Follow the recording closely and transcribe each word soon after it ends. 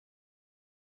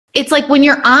it's like when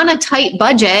you're on a tight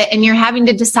budget and you're having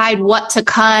to decide what to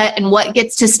cut and what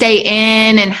gets to stay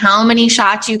in and how many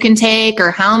shots you can take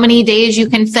or how many days you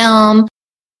can film.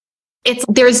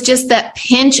 There's just that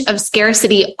pinch of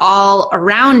scarcity all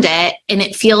around it. And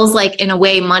it feels like, in a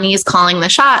way, money is calling the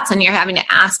shots and you're having to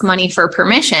ask money for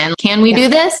permission. Can we do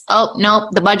this? Oh, no,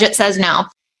 the budget says no.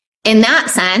 In that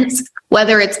sense,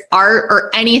 whether it's art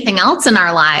or anything else in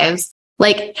our lives,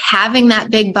 like having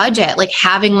that big budget, like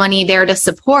having money there to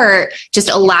support, just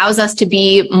allows us to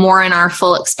be more in our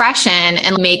full expression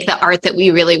and make the art that we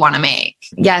really want to make.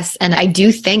 Yes. And I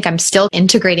do think I'm still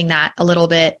integrating that a little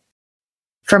bit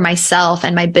for myself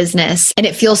and my business. And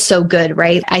it feels so good,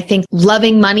 right? I think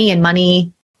loving money and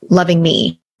money loving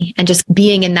me and just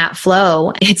being in that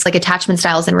flow, it's like attachment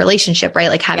styles in relationship, right?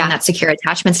 Like having that secure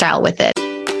attachment style with it.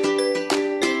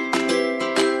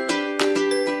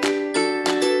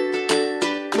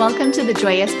 Welcome to the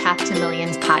Joyous Path to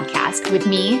Millions podcast with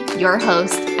me, your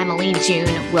host, Emily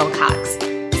June Wilcox,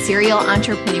 serial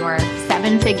entrepreneur,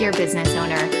 7-figure business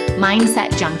owner,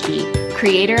 mindset junkie,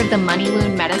 creator of the Money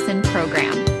Wound Medicine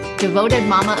program, devoted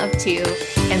mama of 2,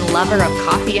 and lover of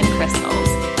coffee and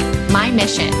crystals. My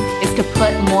mission is to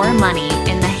put more money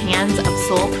in the hands of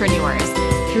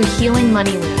soulpreneurs through healing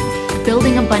money wounds,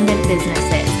 building abundant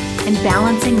businesses, and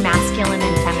balancing masculine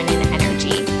and feminine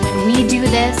energy. When we do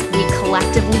this, we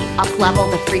collectively up-level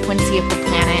the frequency of the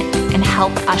planet and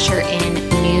help usher in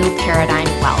new paradigm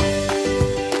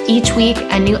wealth. Each week,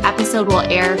 a new episode will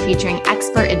air featuring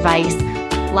expert advice,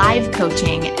 live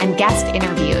coaching, and guest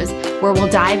interviews where we'll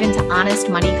dive into honest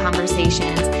money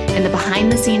conversations and the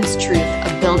behind-the-scenes truth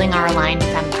of building our aligned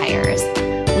empires.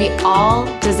 We all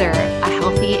deserve a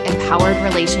healthy, empowered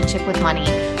relationship with money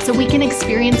so we can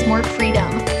experience more freedom,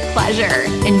 pleasure,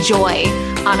 and joy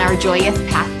on our joyous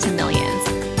path to millions.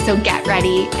 So get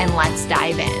ready and let's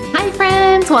dive in. Hi,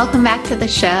 friends. Welcome back to the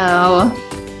show.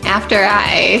 After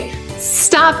I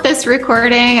stop this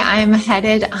recording, I'm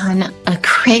headed on a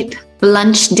great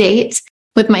lunch date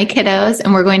with my kiddos,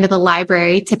 and we're going to the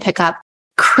library to pick up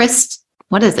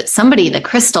The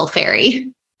Crystal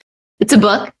Fairy. It's a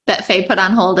book that Faye put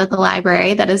on hold at the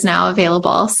library that is now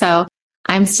available. So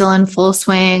I'm still in full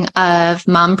swing of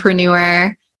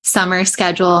mompreneur summer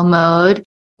schedule mode,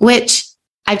 which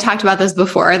I've talked about this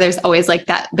before. There's always like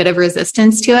that bit of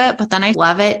resistance to it, but then I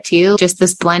love it too. Just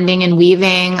this blending and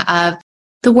weaving of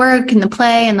the work and the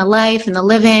play and the life and the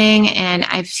living. And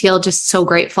I feel just so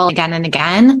grateful again and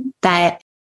again that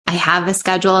I have a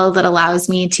schedule that allows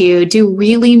me to do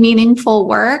really meaningful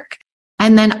work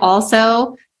and then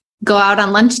also go out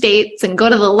on lunch dates and go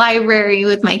to the library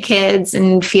with my kids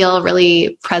and feel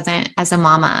really present as a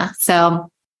mama. So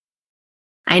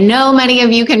I know many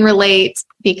of you can relate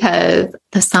because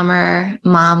the summer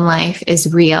mom life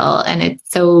is real and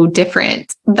it's so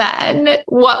different than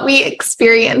what we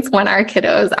experience when our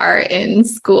kiddos are in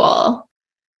school.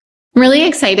 I'm really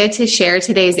excited to share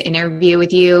today's interview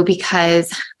with you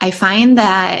because I find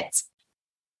that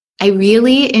I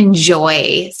really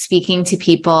enjoy speaking to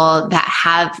people that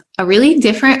have a really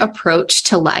different approach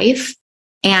to life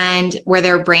and where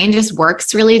their brain just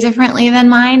works really differently than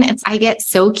mine. I get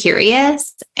so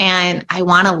curious and I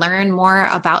want to learn more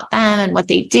about them and what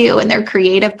they do and their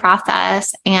creative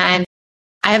process. And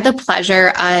I have the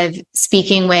pleasure of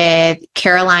speaking with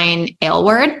Caroline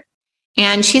Aylward.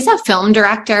 And she's a film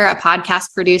director, a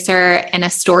podcast producer, and a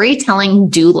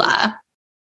storytelling doula.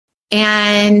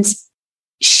 And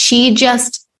she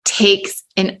just takes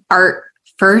an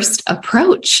art-first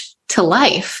approach to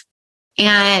life.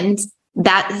 And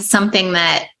that is something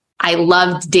that I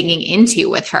loved digging into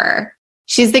with her.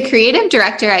 She's the creative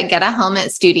director at Get a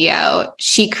Helmet Studio.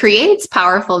 She creates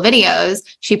powerful videos.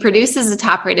 She produces a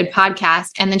top-rated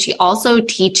podcast. And then she also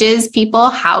teaches people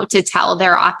how to tell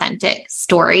their authentic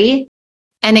story.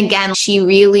 And again, she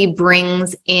really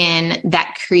brings in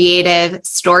that creative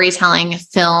storytelling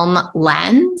film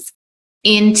lens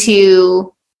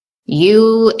into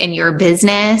you and your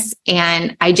business.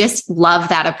 And I just love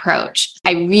that approach.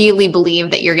 I really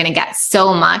believe that you're going to get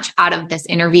so much out of this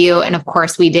interview. And of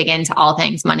course, we dig into all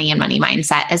things money and money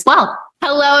mindset as well.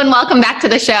 Hello and welcome back to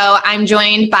the show. I'm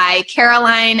joined by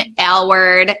Caroline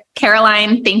Aylward.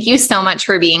 Caroline, thank you so much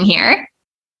for being here.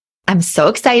 I'm so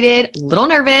excited, a little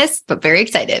nervous, but very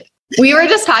excited. We were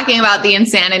just talking about the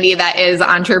insanity that is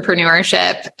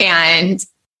entrepreneurship and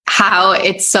how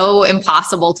it's so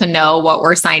impossible to know what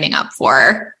we're signing up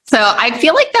for. So I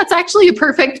feel like that's actually a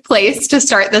perfect place to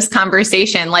start this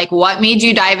conversation. Like, what made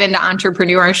you dive into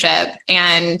entrepreneurship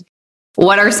and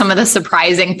what are some of the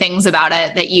surprising things about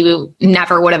it that you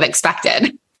never would have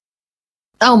expected?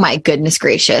 Oh my goodness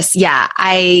gracious. Yeah.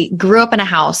 I grew up in a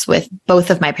house with both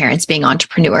of my parents being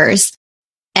entrepreneurs.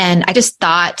 And I just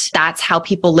thought that's how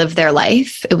people live their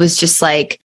life. It was just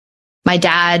like my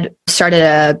dad started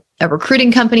a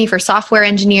recruiting company for software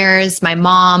engineers. My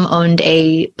mom owned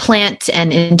a plant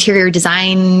and interior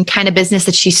design kind of business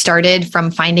that she started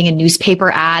from finding a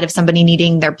newspaper ad of somebody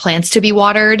needing their plants to be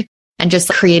watered and just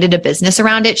created a business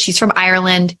around it. She's from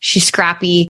Ireland. She's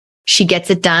scrappy. She gets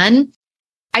it done.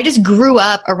 I just grew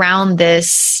up around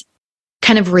this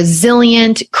kind of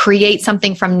resilient, create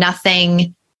something from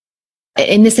nothing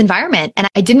in this environment. And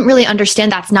I didn't really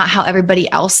understand that's not how everybody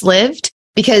else lived,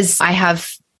 because I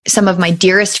have some of my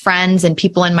dearest friends and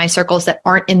people in my circles that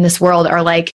aren't in this world are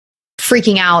like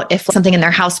freaking out if something in their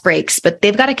house breaks, but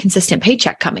they've got a consistent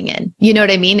paycheck coming in. You know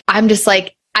what I mean? I'm just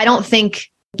like, I don't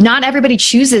think not everybody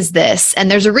chooses this. And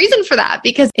there's a reason for that,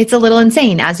 because it's a little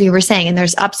insane, as we were saying, and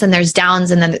there's ups and there's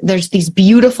downs. And then there's these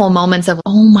beautiful moments of,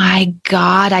 oh my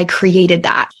God, I created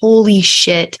that. Holy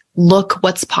shit. Look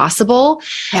what's possible.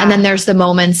 Yeah. And then there's the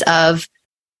moments of,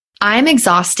 I'm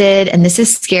exhausted and this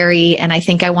is scary. And I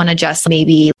think I want to just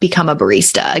maybe become a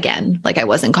barista again, like I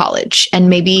was in college, and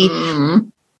maybe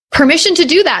permission to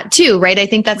do that too. Right. I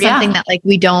think that's something that like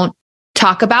we don't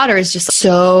talk about, or is just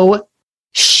so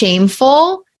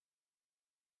shameful,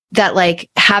 that like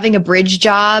having a bridge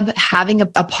job, having a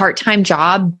part-time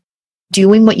job,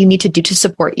 doing what you need to do to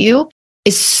support you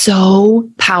is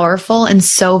so powerful and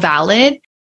so valid.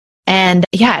 And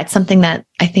yeah, it's something that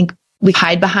I think we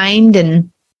hide behind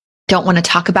and don't want to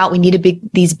talk about. We need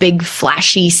these big,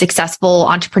 flashy, successful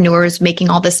entrepreneurs making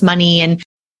all this money and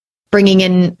bringing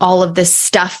in all of this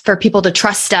stuff for people to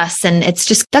trust us. And it's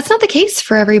just, that's not the case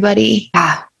for everybody.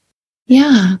 Yeah.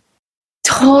 Yeah.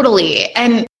 Totally.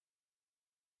 And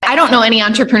I don't know any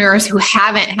entrepreneurs who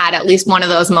haven't had at least one of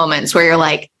those moments where you're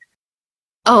like,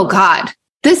 oh God,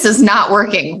 this is not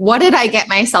working. What did I get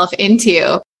myself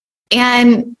into?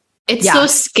 And it's so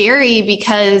scary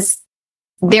because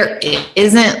there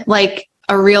isn't like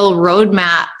a real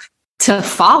roadmap to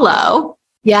follow.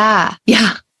 Yeah.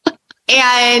 Yeah.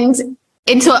 And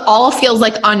until it all feels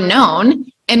like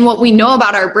unknown. And what we know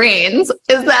about our brains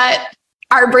is that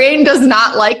our brain does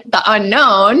not like the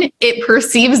unknown. It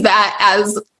perceives that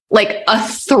as like a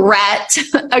threat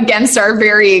against our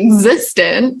very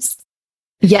existence.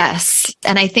 Yes.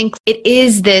 And I think it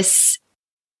is this,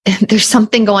 there's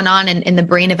something going on in the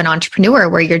brain of an entrepreneur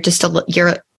where you're just,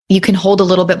 you can hold a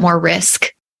little bit more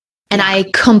risk. And I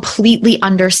completely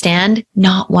understand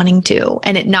not wanting to,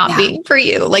 and it not being for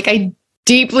you. Like I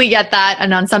deeply get that.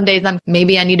 And on some days,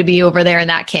 maybe I need to be over there in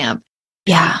that camp.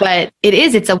 Yeah. But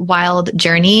it's a wild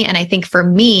journey. And I think for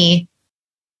me,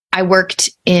 I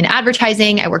worked in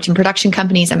advertising. I worked in production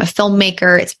companies. I'm a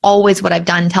filmmaker. It's always what I've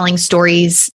done. Telling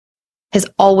stories has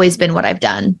always been what I've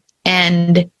done.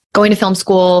 And going to film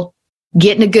school,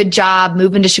 getting a good job,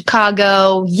 moving to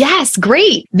Chicago. Yes,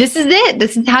 great. This is it.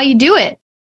 This is how you do it.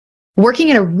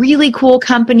 Working at a really cool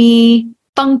company,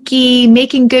 funky,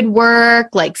 making good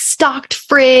work, like stocked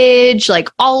fridge, like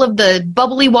all of the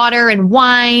bubbly water and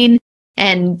wine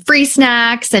and free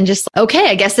snacks, and just, okay,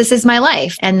 I guess this is my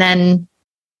life. And then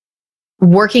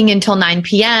working until 9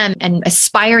 p.m. and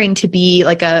aspiring to be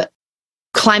like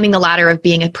climbing the ladder of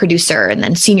being a producer, and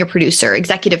then senior producer,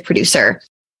 executive producer,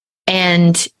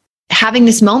 and having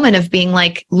this moment of being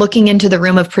like looking into the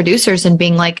room of producers and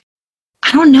being like,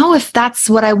 I don't know if that's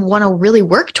what I want to really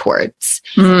work towards.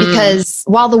 Because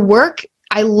while the work,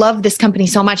 I love this company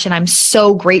so much and I'm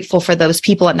so grateful for those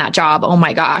people in that job. Oh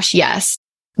my gosh, yes.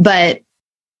 But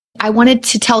I wanted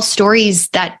to tell stories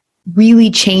that really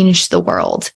changed the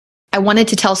world. I wanted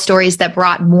to tell stories that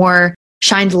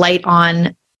shined light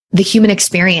on the human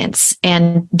experience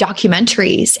and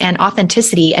documentaries and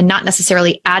authenticity, and not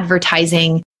necessarily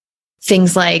advertising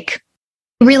things like,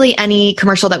 really any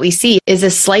commercial that we see is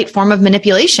a slight form of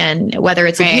manipulation, whether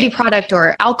it's a beauty product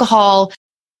or alcohol.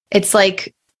 It's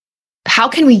like, how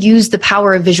can we use the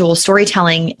power of visual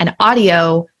storytelling and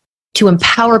audio to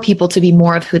empower people to be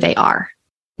more of who they are?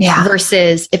 Yeah.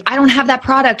 Versus if I don't have that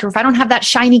product, or if I don't have that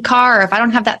shiny car, or if I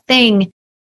don't have that thing,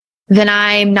 then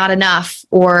I'm not enough,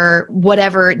 or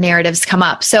whatever narratives come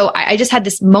up. So I just had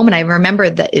this moment. I remember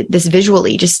this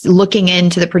visually, just looking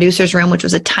into the producer's room, which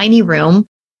was a tiny room,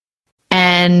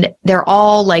 and they're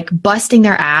all like busting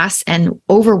their ass and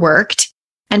overworked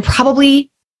and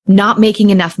probably not making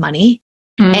enough money,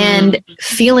 and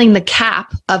feeling the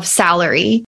cap of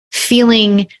salary,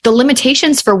 feeling the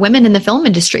limitations for women in the film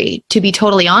industry, to be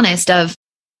totally honest, of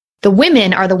the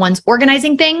women are the ones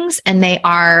organizing things and they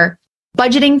are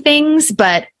budgeting things,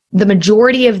 but the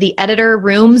majority of the editor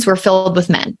rooms were filled with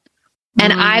men.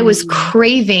 And I was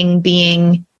craving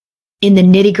being in the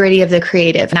nitty gritty of the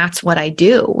creative. And that's what I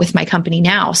do with my company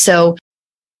now. So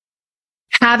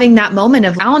having that moment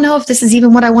of, I don't know if this is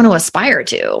even what I want to aspire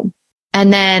to.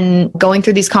 And then going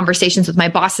through these conversations with my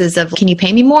bosses of, can you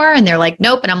pay me more? And they're like,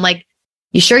 nope. And I'm like,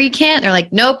 you sure you can't? They're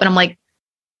like, nope. And I'm like,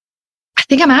 I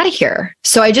think I'm out of here.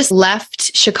 So I just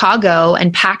left Chicago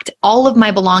and packed all of my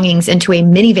belongings into a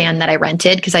minivan that I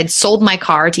rented because I'd sold my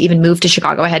car to even move to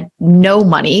Chicago. I had no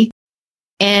money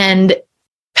and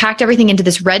packed everything into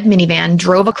this red minivan,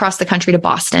 drove across the country to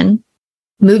Boston,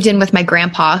 moved in with my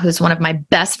grandpa, who's one of my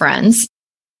best friends,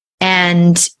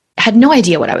 and had no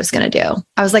idea what I was going to do.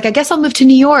 I was like, I guess I'll move to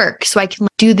New York so I can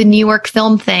do the New York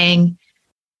film thing.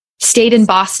 Stayed in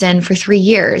Boston for 3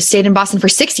 years, stayed in Boston for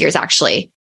 6 years,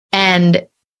 actually, and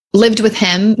lived with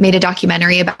him, made a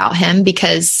documentary about him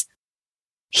because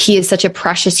he is such a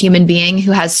precious human being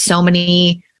who has so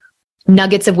many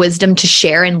nuggets of wisdom to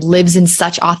share and lives in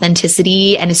such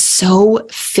authenticity and is so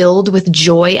filled with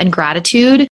joy and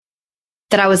gratitude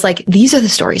that I was like, these are the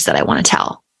stories that I want to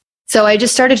tell. So I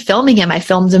just started filming him. I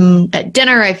filmed him at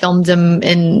dinner. I filmed him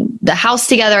in the house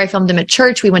together. I filmed him at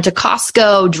church. We went to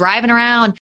Costco, driving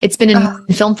around. It's been in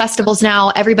film festivals now.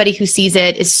 Everybody who sees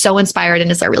it is so inspired and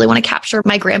is, I really want to capture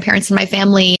my grandparents and my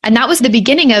family. And that was the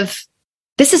beginning of,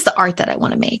 this is the art that I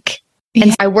want to make. Yeah.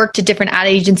 And I worked at different ad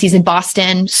agencies in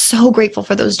Boston. So grateful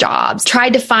for those jobs.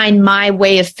 Tried to find my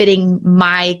way of fitting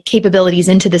my capabilities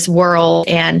into this world.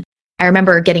 And I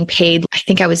remember getting paid, I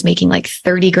think I was making like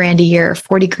 30 grand a year,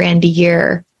 40 grand a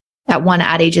year at one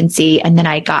ad agency. And then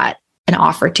I got an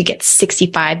offer to get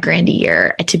 65 grand a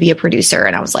year to be a producer.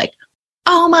 And I was like,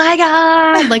 oh my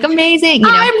God, like amazing. You know,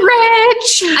 I'm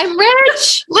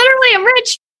rich. Literally, I'm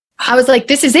rich. I was like,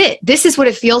 this is it. This is what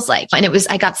it feels like. And it was,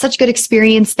 I got such good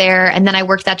experience there. And then I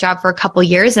worked that job for a couple of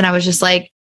years and I was just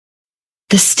like,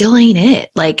 this still ain't it.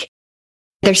 Like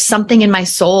there's something in my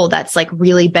soul that's like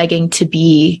really begging to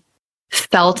be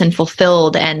felt and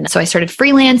fulfilled. And so I started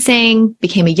freelancing,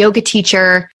 became a yoga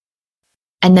teacher.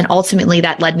 And then ultimately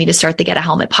that led me to start the Get a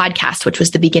Helmet podcast, which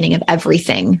was the beginning of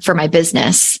everything for my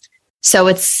business. So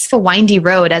it's a windy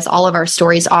road as all of our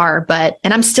stories are,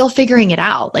 and I'm still figuring it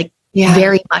out, like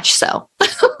very much so.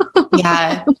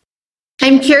 Yeah.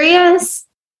 I'm curious,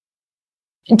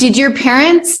 did your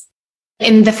parents,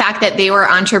 in the fact that they were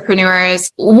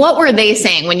entrepreneurs, what were they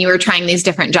saying when you were trying these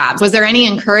different jobs? Was there any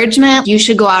encouragement? You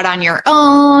should go out on your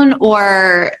own,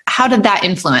 or how did that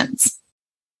influence?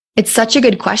 It's such a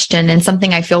good question and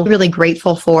something I feel really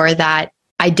grateful for, that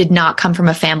I did not come from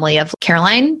a family of,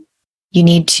 Caroline, you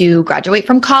need to graduate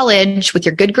from college with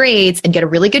your good grades and get a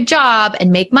really good job and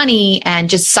make money and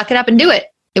just suck it up and do it.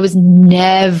 It was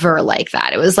never like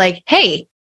that. It was like, hey,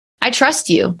 I trust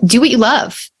you. Do what you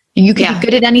love. You can be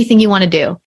good at anything you want to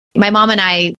do. My mom and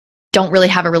I don't really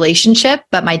have a relationship,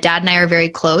 but my dad and I are very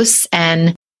close.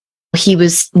 And he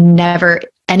was never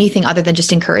anything other than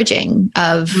just encouraging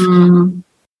of,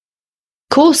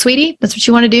 cool, sweetie, that's what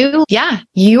you want to do? Yeah,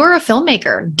 you're a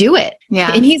filmmaker. Do it.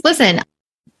 Yeah. And he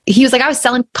was like, I was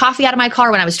selling coffee out of my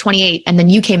car when I was 28, and then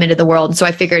you came into the world. And so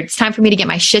I figured it's time for me to get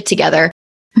my shit together.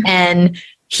 And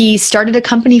he started a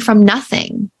company from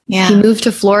nothing. Yeah. He moved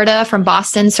to Florida from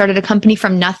Boston, started a company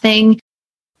from nothing,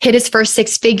 hit his first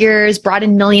 6 figures, brought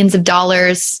in millions of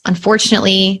dollars.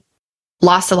 Unfortunately,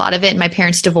 lost a lot of it in my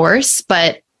parents' divorce,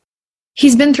 but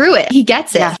he's been through it. He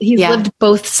gets it. Yeah. He's lived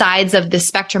both sides of the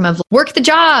spectrum of work the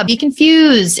job, be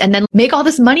confused, and then make all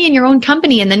this money in your own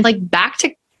company, and then like back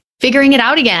to figuring it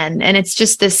out again. And it's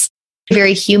just this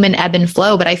very human ebb and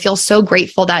flow. But I feel so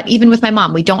grateful that even with my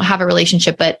mom, we don't have a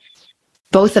relationship, but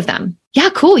both of them, yeah,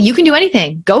 cool. You can do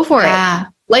anything. Go for it.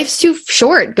 Life's too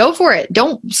short. Go for it.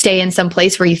 Don't stay in some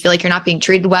place where you feel like you're not being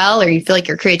treated well, or you feel like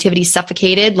your creativity is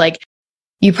suffocated. Like,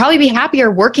 you'd probably be happier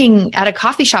working at a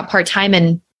coffee shop part-time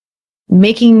and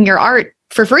making your art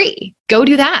for free. Go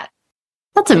do that.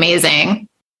 That's amazing.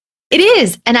 It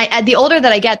is. And the older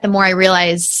that I get, the more I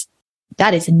realize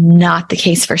that is not the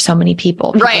case for so many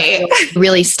people. Right.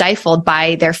 Really stifled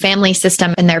by their family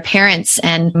system and their parents.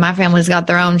 And my family's got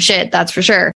their own shit, that's for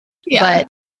sure. Yeah. But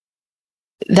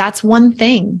that's one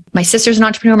thing. My sister's an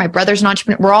entrepreneur. My brother's an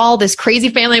entrepreneur. We're all this crazy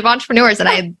family of entrepreneurs.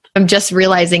 And I'm just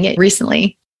realizing it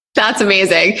recently. That's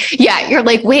amazing. Yeah. You're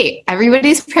like, wait,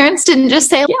 everybody's parents didn't just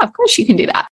say, yeah, of course you can do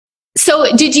that.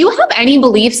 So did you have any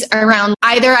beliefs around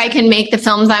either I can make the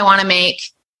films I want to make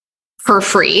for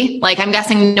free? Like, I'm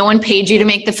guessing no one paid you to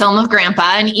make the film of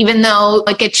Grandpa. And even though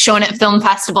like it's shown at film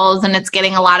festivals and it's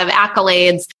getting a lot of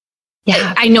accolades,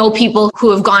 I know people who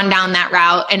have gone down that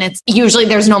route, and it's usually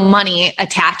there's no money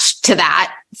attached to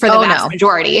that for the vast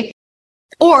majority.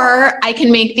 Or I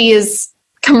can make these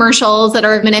commercials that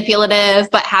are manipulative,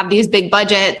 but have these big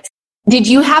budgets. did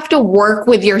you have to work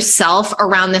with yourself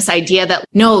around this idea that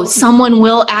no, someone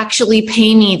will actually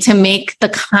pay me to make the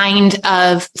kind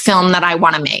of film that I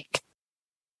want to make?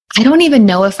 I don't even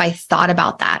know if I thought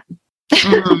about that.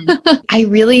 I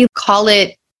really call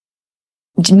it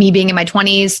me being in my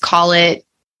 20s, call it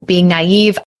being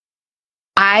naive.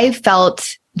 I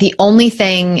felt the only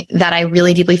thing that I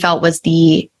really deeply felt was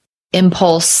the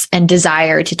impulse and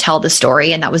desire to tell the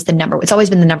story. And that was it's always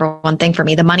been the number one thing for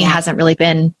me. The money hasn't really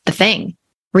been the thing,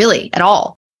 really, at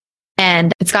all.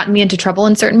 And it's gotten me into trouble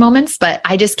in certain moments, but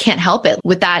I just can't help it.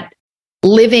 With that,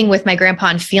 living with my grandpa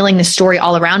and feeling the story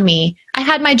all around me, I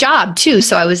had my job too.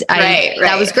 So that was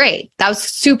great. That was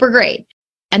super great.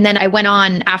 And then I went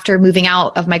on after moving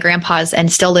out of my grandpa's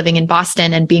and still living in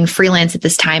Boston and being freelance at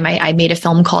this time. I made a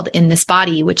film called In This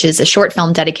Body, which is a short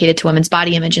film dedicated to women's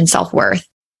body image and self-worth.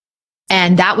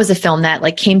 And that was a film that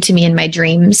like came to me in my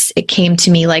dreams. It came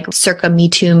to me like circa Me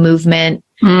Too movement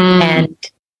and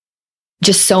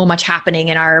just so much happening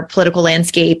in our political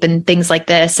landscape and things like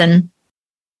this. And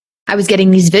I was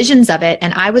getting these visions of it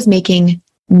and I was making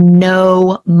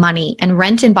no money, and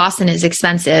rent in Boston is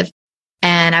expensive.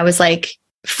 And I was like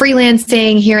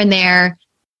freelancing here and there,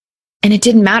 and it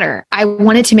didn't matter. I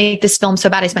wanted to make this film so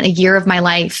bad. I spent a year of my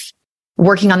life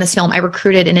working on this film. I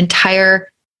recruited an entire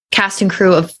cast and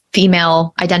crew of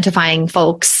female identifying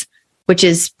folks, which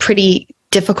is pretty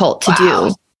difficult to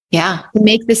do. Yeah. To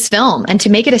make this film and to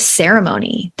make it a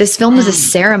ceremony. This film was a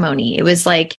ceremony. It was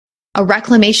like a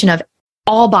reclamation of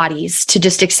all bodies to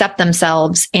just accept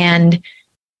themselves. And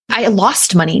I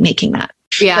lost money making that.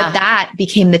 Yeah. But that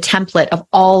became the template of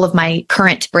all of my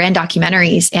current brand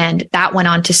documentaries. And that went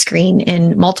on to screen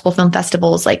in multiple film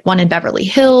festivals, like one in Beverly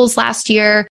Hills last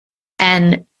year.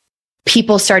 And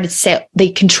people started to say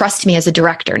they can trust me as a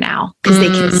director now because they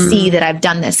can see that I've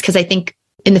done this. Because I think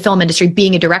in the film industry,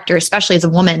 being a director, especially as a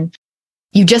woman,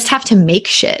 you just have to make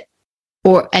shit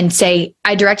and say,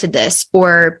 I directed this,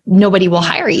 or nobody will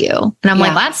hire you. And I'm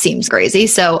like, that seems crazy.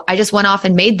 So I just went off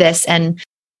and made this. And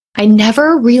I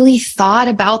never really thought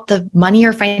about the money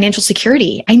or financial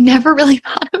security. I never really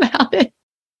thought about it.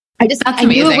 I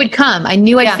knew it would come. I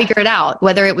knew I'd figure it out,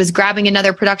 whether it was grabbing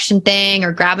another production thing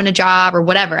or grabbing a job or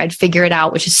whatever, I'd figure it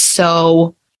out, which is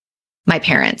so my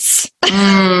parents.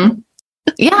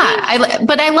 Yeah.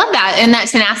 But I love that. And that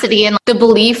tenacity and the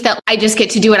belief that I just get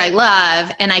to do what I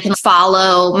love and I can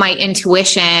follow my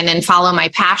intuition and follow my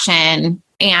passion.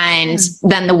 And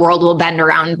then the world will bend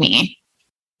around me.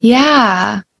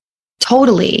 Yeah,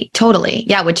 totally. Totally.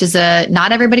 Yeah. Which is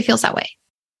not everybody feels that way.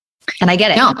 And I get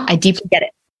it. No. I deeply get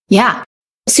it. Yeah.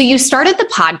 So you started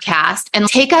the podcast, and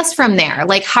take us from there.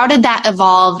 Like, how did that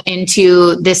evolve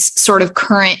into this sort of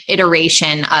current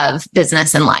iteration of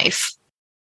business and life?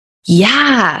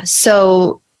 Yeah.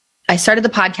 So I started the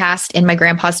podcast in my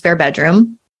grandpa's spare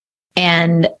bedroom,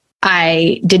 and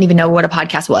I didn't even know what a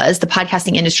podcast was. The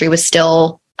podcasting industry was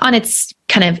still on its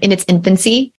kind of in its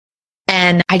infancy.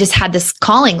 And I just had this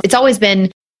calling. It's always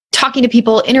been talking to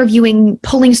people, interviewing,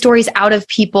 pulling stories out of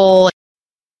people.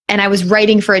 And I was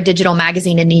writing for a digital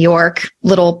magazine in New York,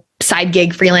 little side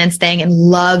gig freelance thing, and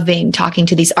loving talking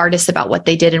to these artists about what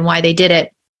they did and why they did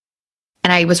it.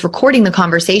 And I was recording the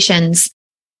conversations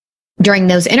during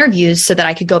those interviews so that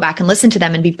I could go back and listen to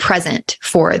them and be present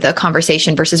for the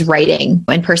conversation versus writing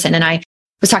in person. And I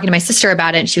was talking to my sister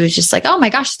about it, and she was just like, oh my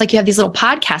gosh, it's like you have these little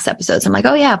podcast episodes. I'm like,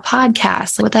 oh yeah,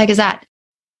 podcasts. Like, what the heck is that?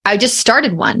 I just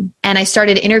started one, and I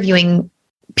started interviewing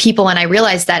people. And I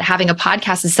realized that having a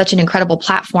podcast is such an incredible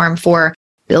platform for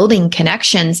building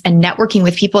connections and networking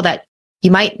with people that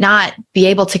you might not be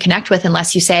able to connect with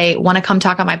unless you say, want to come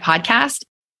talk on my podcast?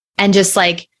 And just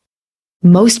like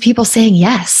most people saying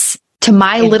yes to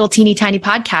my little teeny tiny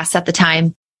podcast at the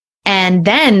time. And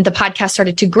then the podcast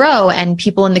started to grow, and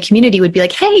people in the community would be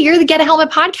like, hey, you're the Get a Helmet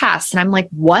podcast. And I'm like,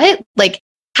 what? Like,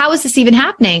 how is this even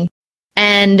happening?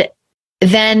 And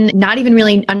then not even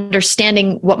really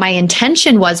understanding what my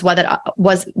intention was, what it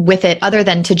was with it, other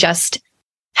than to just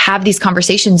have these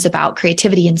conversations about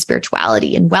creativity and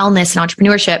spirituality and wellness and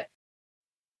entrepreneurship.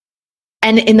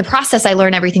 And in the process, I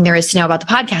learned everything there is to know about the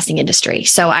podcasting industry.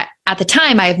 So at the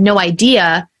time, I have no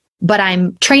idea, but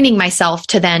I'm training myself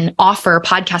to then offer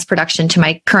podcast production to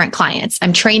my current clients.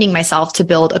 I'm training myself to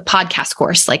build a podcast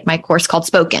course, like my course called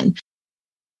Spoken.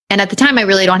 And at the time, I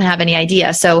really don't have any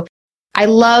idea. So I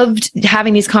loved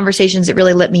having these conversations. It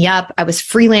really lit me up. I was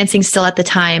freelancing still at the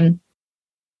time.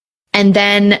 And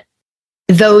then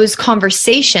those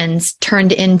conversations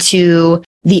turned into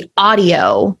the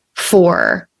audio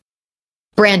for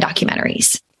brand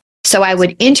documentaries. So I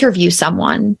would interview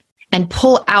someone and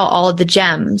pull out all of the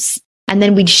gems And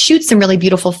then we'd shoot some really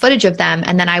beautiful footage of them.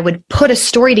 And then I would put a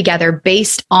story together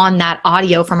based on that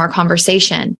audio from our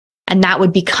conversation. And that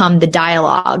would become the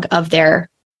dialogue of their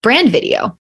brand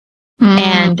video.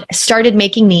 And started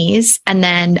making these. And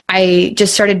then I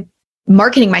just started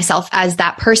marketing myself as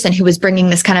that person who was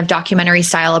bringing this kind of documentary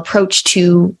style approach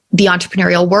to the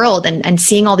entrepreneurial world, and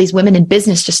seeing all these women in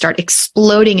business just start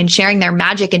exploding and sharing their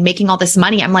magic and making all this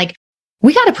money. I'm like,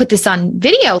 we got to put this on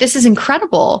video. This is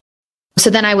incredible.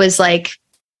 So then I was like,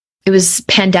 it was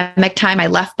pandemic time. I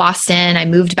left Boston. I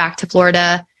moved back to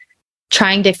Florida,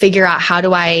 trying to figure out how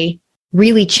do I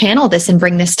really channel this and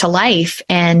bring this to life.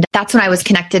 And that's when I was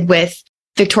connected with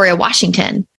Victoria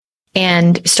Washington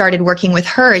and started working with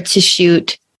her to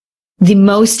shoot the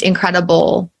most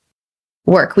incredible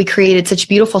work. We created such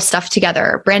beautiful stuff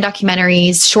together, brand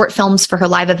documentaries, short films for her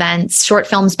live events, short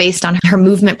films based on her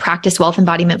movement practice, wealth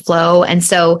embodiment flow. And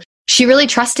so she really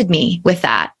trusted me with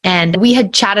that. And we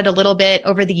had chatted a little bit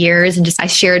over the years, and I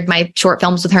shared my short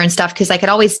films with her and stuff, because I could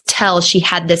always tell she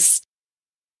had this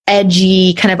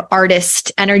edgy kind of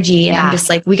artist energy. And I'm just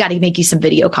like, we got to make you some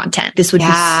video content. This would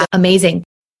be so amazing.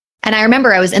 And I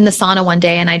remember I was in the sauna one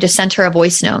day and I just sent her a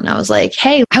voice note and I was like,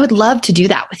 hey, I would love to do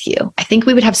that with you. I think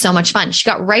we would have so much fun. She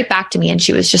got right back to me and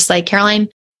she was just like, Caroline,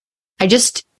 I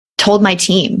just told my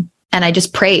team and I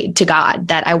just prayed to God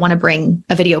that I want to bring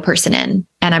a video person in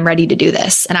and I'm ready to do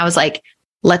this. And I was like,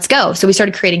 let's go. So we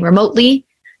started creating remotely.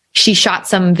 She shot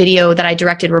some video that I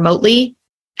directed remotely.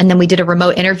 And then we did a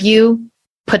remote interview,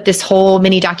 put this whole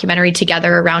mini documentary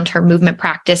together around her movement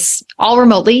practice, all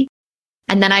remotely.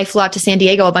 And then I flew out to San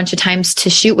Diego a bunch of times to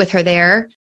shoot with her there.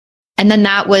 And then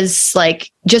that was like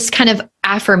just kind of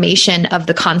affirmation of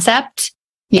the concept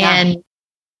and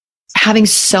having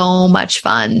so much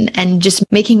fun and just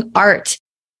making art.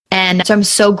 And so I'm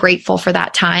so grateful for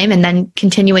that time. And then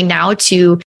continuing now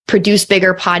to produce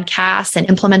bigger podcasts and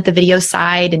implement the video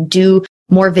side and do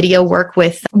more video work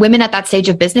with women at that stage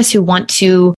of business who want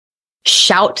to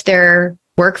shout their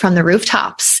work from the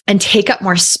rooftops and take up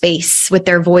more space with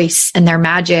their voice and their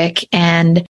magic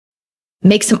and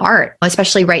make some art.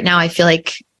 Especially right now, I feel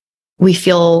like we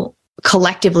feel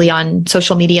collectively on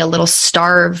social media a little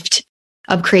starved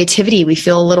of creativity. We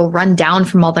feel a little run down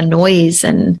from all the noise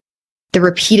and the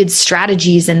repeated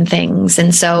strategies and things.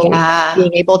 And so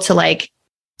being able to like,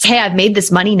 hey, I've made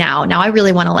this money now. Now I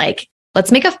really want to like,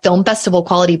 let's make a film festival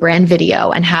quality brand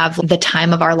video and have the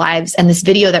time of our lives. And this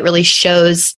video that really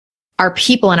shows our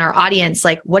people and our audience,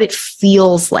 like what it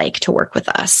feels like to work with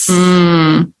us,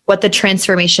 what the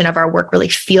transformation of our work really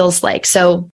feels like.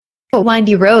 So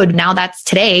Windy Road, now that's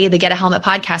today, the Get a Helmet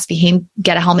podcast became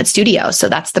Get a Helmet Studio. So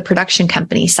that's the production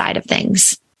company side of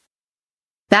things.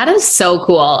 That is so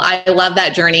cool. I love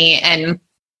that journey. And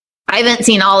I haven't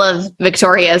seen all of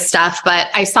Victoria's stuff, but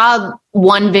I saw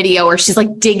one video where she's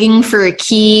like digging for a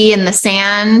key in the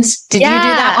sand. Did you do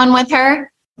that one with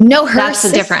her? No,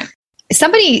 that's different.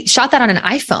 Somebody shot that on an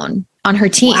iPhone on her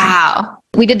team. Wow.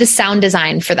 We did the sound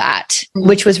design for that,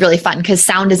 which was really fun because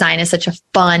sound design is such a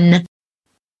fun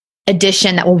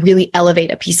addition that will really elevate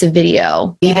a piece of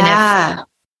video. Even if,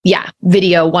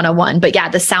 video 101. But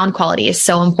the sound quality is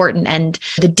so important. And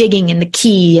the digging and the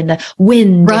key and the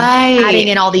wind, and adding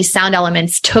in all these sound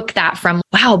elements took that from,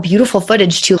 wow, beautiful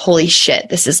footage to holy shit,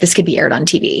 this could be aired on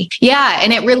TV. Yeah.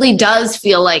 And it really does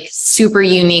feel like super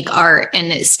unique art, and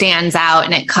it stands out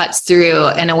and it cuts through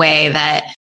in a way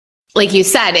that, like you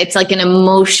said, it's like an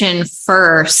emotion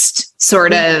first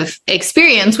sort of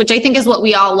experience, which I think is what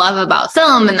we all love about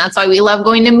film. And that's why we love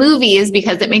going to movies,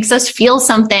 because it makes us feel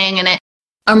something and it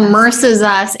immerses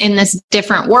us in this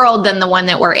different world than the one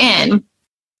that we're in.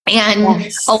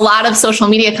 And a lot of social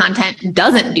media content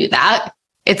doesn't do that.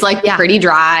 It's like pretty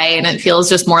dry, and it feels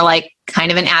just more like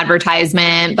kind of an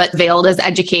advertisement, but veiled as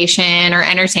education or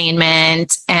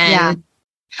entertainment. And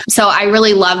so I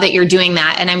really love that you're doing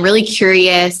that. And I'm really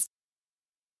curious,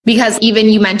 because even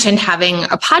you mentioned having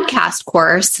a podcast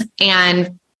course,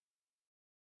 and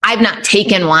I've not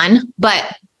taken one,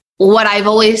 but what I've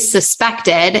always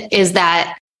suspected is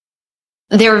that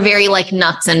they're very like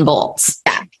nuts and bolts.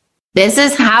 This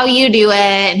is how you do it.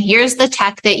 And here's the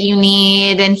tech that you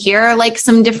need. And here are like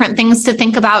some different things to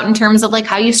think about in terms of like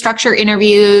how you structure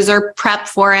interviews or prep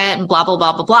for it and blah, blah,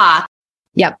 blah, blah, blah.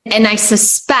 Yep. And I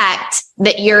suspect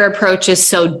that your approach is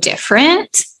so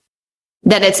different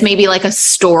that it's maybe like a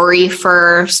story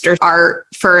first or art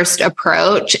first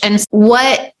approach. And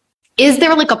is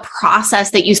there like a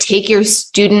process that you take your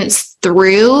students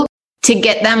through to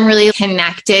get them really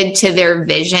connected to their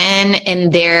vision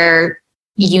and their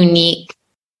unique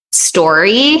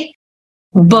story?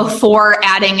 before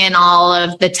adding in all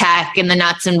of the tech and the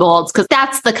nuts and bolts, because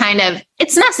that's the kind of,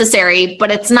 it's necessary,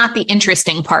 but it's not the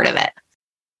interesting part of it.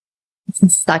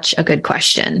 Such a good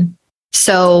question.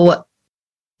 So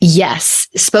yes,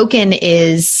 spoken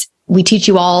is, we teach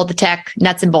you all the tech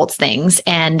nuts and bolts things.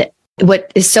 And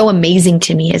what is so amazing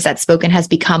to me is that spoken has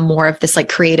become more of this like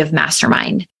creative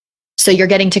mastermind. So you're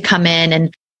getting to come in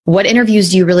and what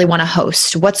interviews do you really want to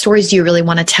host? What stories do you really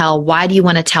want to tell? Why do you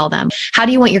want to tell them? How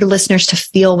do you want your listeners to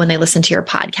feel when they listen to your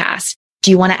podcast? Do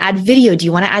you want to add video? Do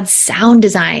you want to add sound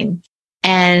design?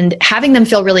 And having them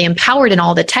feel really empowered in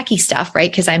all the techie stuff,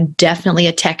 right? Because I'm definitely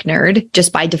a tech nerd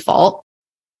just by default.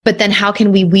 But then how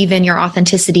can we weave in your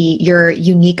authenticity, your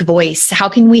unique voice? How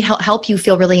can we help you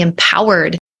feel really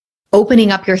empowered,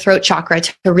 opening up your throat chakra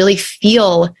to really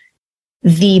feel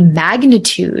the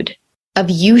magnitude of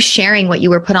you sharing what you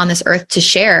were put on this earth to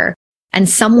share, and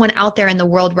someone out there in the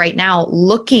world right now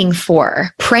looking for,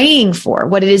 praying for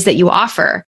what it is that you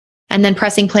offer, and then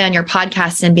pressing play on your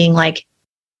podcast and being like,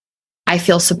 I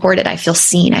feel supported, I feel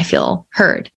seen, I feel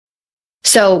heard.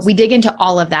 So we dig into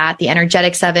all of that, the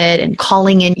energetics of it and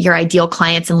calling in your ideal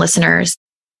clients and listeners.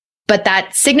 But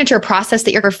that signature process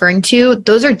that you're referring to,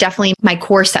 those are definitely my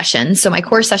core sessions. So my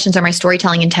core sessions are my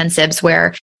storytelling intensives,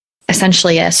 where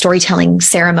essentially a storytelling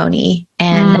ceremony,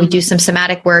 and we do some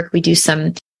somatic work, we do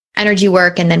some energy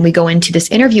work, and then we go into this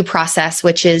interview process,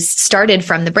 which is started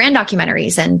from the brand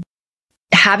documentaries and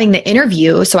having the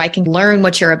interview so I can learn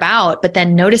what you're about, but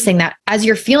then noticing that as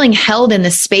you're feeling held in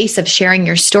the space of sharing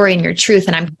your story and your truth,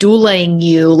 and I'm doulaing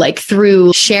you like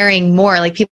through sharing more,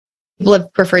 like people have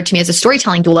referred to me as a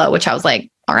storytelling doula, which I was like,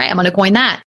 all right, I'm going to coin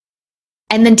that.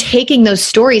 And then taking those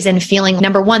stories and feeling,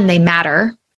 number one, they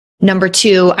matter. Number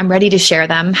two, I'm ready to share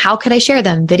them. How could I share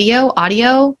them? Video,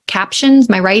 audio, captions,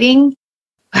 my writing?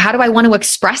 How do I want to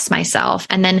express myself?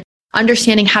 And then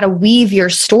understanding how to weave your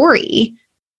story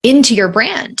into your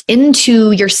brand,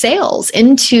 into your sales,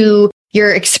 into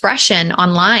your expression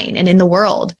online and in the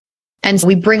world. And so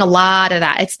we bring a lot of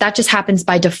that. That just happens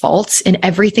by default in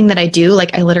everything that I do.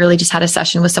 Like I literally just had a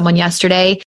session with someone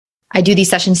yesterday. I do these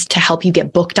sessions to help you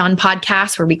get booked on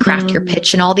podcasts where we craft your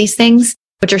pitch and all these things,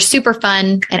 which are super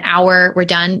fun. An hour, we're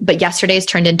done. But yesterday's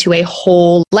turned into a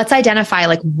whole, let's identify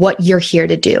like what you're here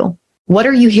to do. What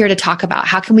are you here to talk about?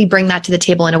 How can we bring that to the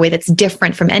table in a way that's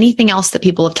different from anything else that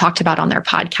people have talked about on their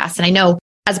podcasts? And I know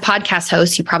as a podcast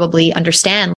host, you probably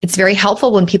understand it's very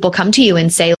helpful when people come to you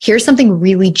and say, here's something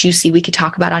really juicy we could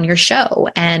talk about on your show.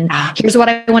 And here's what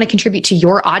I want to contribute to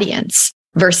your audience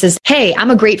versus, hey,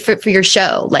 I'm a great fit for your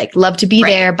show. Like, love to be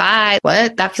there. Bye.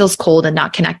 What? That feels cold and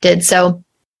not connected. So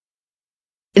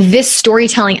this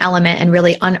storytelling element and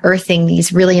really unearthing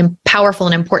these really powerful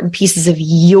and important pieces of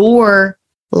your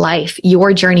life,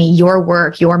 your journey, your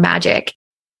work, your magic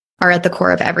are at the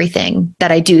core of everything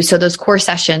that I do. So those core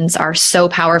sessions are so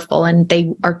powerful, and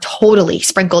they are totally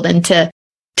sprinkled into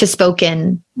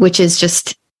spoken, which is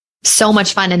just so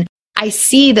much fun. And I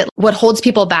see that what holds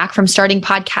people back from starting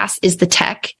podcasts is the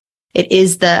tech. It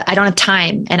is I don't have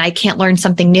time and I can't learn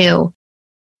something new.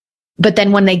 But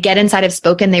then when they get inside of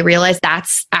spoken, they realize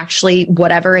that's actually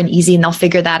whatever and easy, and they'll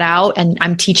figure that out. And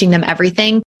I'm teaching them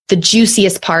everything. The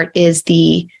juiciest part is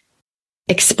the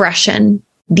expression,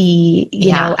 the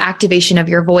activation of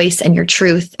your voice and your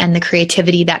truth, and the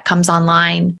creativity that comes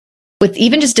online with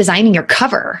even just designing your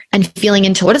cover and feeling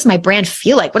into, what does my brand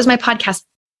feel like? What does my podcast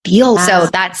feel? So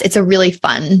it's a really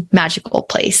fun, magical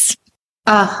place.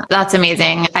 Oh, that's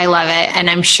amazing. I love it. And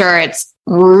I'm sure it's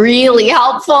really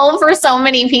helpful for so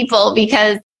many people,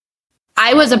 because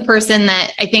I was a person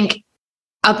that I think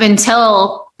up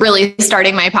until really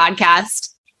starting my podcast,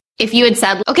 if you had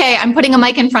said, okay, I'm putting a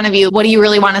mic in front of you, what do you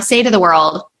really want to say to the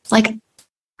world? It's like,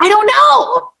 I don't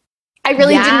know. I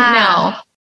really didn't know.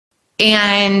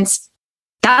 And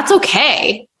that's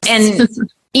okay. And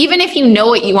even if you know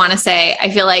what you want to say,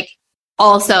 I feel like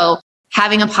also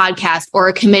having a podcast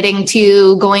or committing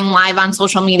to going live on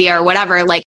social media or whatever,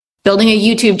 like building a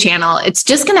YouTube channel, it's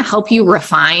just going to help you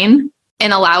refine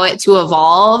and allow it to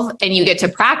evolve. And you get to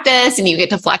practice and you get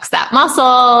to flex that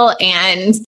muscle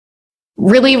and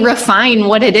really refine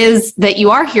what it is that you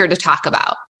are here to talk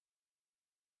about.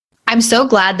 I'm so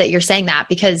glad that you're saying that,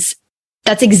 because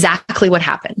that's exactly what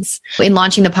happens. In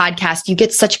launching the podcast, you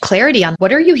get such clarity on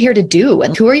what are you here to do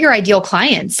and who are your ideal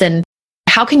clients and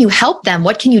how can you help them?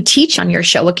 What can you teach on your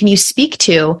show? What can you speak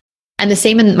to? And the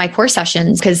same in my core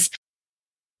sessions, because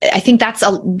I think that's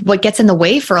what gets in the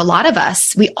way for a lot of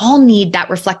us. We all need that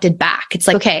reflected back. It's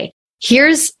like, okay,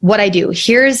 here's what I do.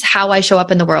 Here's how I show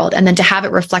up in the world. And then to have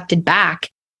it reflected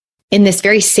back in this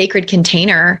very sacred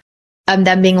container of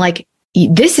them being like,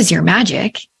 this is your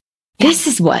magic. this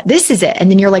is it. And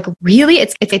then you're like, really?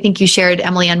 It's I think you shared,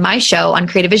 Emily, on my show on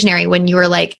Creative Visionary, when you were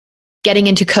like getting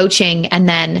into coaching and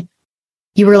then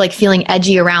you were like feeling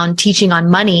edgy around teaching on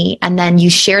money. And then you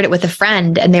shared it with a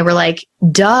friend and they were like,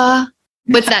 duh.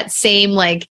 With that same,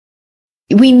 like,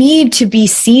 we need to be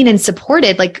seen and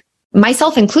supported, like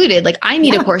myself included. Like I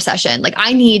need a core session. Like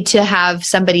I need to have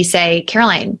somebody say,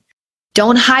 Caroline,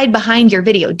 don't hide behind your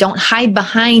video. Don't hide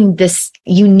behind this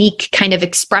unique kind of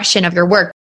expression of your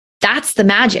work. That's the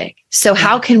magic. So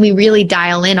how can we really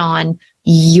dial in on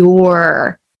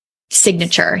your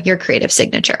signature, your creative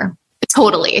signature?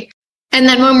 Totally. And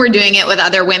then when we're doing it with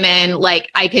other women, like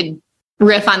I could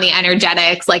riff on the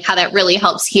energetics, like how that really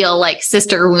helps heal like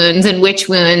sister wounds and witch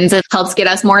wounds. It helps get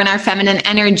us more in our feminine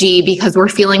energy because we're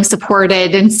feeling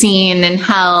supported and seen and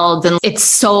held. And it's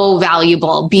so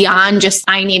valuable beyond just,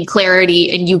 I need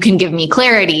clarity and you can give me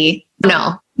clarity.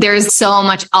 No, there's so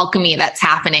much alchemy that's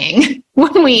happening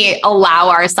when we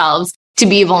allow ourselves to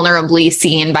be vulnerably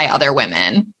seen by other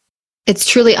women. It's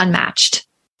truly unmatched.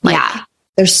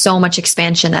 There's so much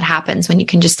expansion that happens when you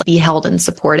can just be held and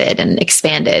supported and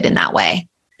expanded in that way.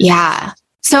 Yeah.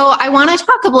 So I want to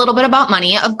talk a little bit about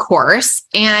money, of course.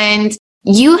 And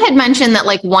you had mentioned that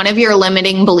like one of your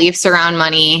limiting beliefs around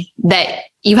money that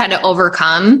you had to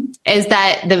overcome is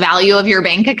that the value of your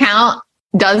bank account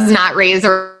does not raise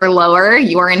or lower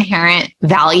your inherent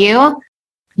value.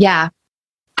 Yeah.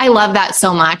 I love that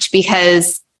so much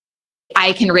because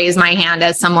I can raise my hand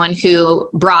as someone who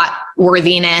brought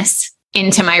worthiness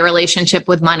into my relationship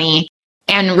with money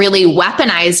and really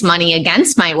weaponized money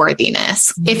against my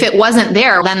worthiness. If it wasn't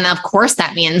there, then of course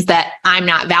that means that I'm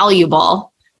not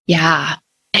valuable. Yeah.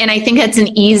 And I think it's an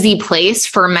easy place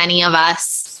for many of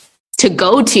us to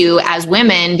go to as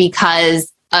women because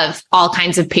of all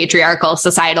kinds of patriarchal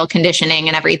societal conditioning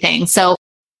and everything. So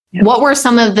what were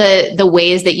some of the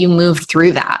ways that you moved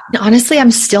through that? Honestly,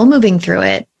 I'm still moving through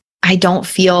it. I don't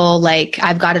feel like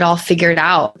I've got it all figured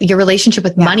out. Your relationship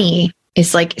with money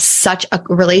is like such a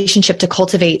relationship to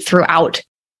cultivate throughout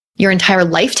your entire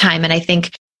lifetime. And I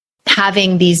think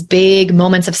having these big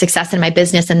moments of success in my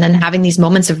business and then having these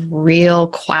moments of real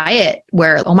quiet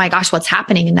where, oh my gosh, what's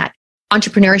happening in that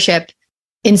entrepreneurship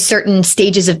in certain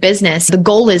stages of business, the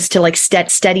goal is to like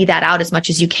steady that out as much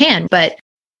as you can. But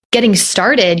getting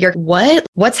started, you're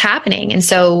what's happening? And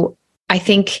so I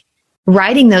think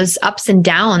riding those ups and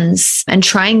downs and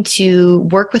trying to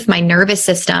work with my nervous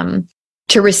system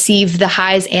to receive the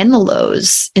highs and the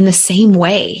lows in the same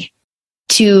way.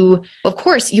 To, of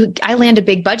course, I land a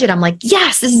big budget. I'm like,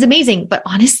 yes, this is amazing. But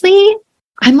honestly,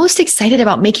 I'm most excited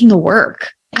about making the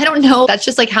work. I don't know. That's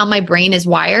just like how my brain is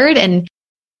wired. And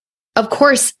of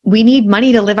course, we need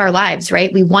money to live our lives,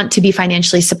 right? We want to be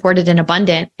financially supported and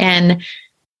abundant. And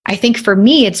I think for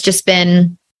me, it's just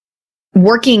been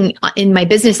working in my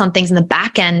business on things in the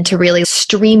back end to really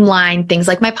streamline things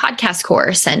like my podcast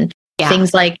course and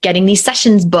things like getting these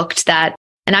sessions booked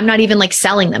and I'm not even like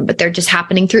selling them, but they're just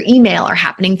happening through email or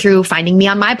happening through finding me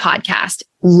on my podcast.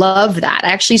 Love that. I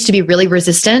actually used to be really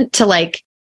resistant to like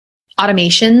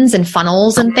automations and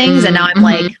funnels and things. And now I'm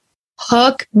like,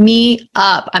 hook me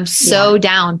up. I'm so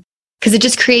down because it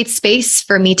just creates space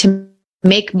for me to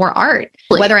make more art,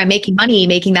 whether I'm making money,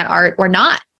 making that art or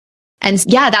not. And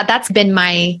that's been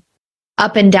my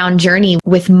up and down journey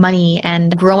with money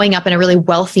and growing up in a really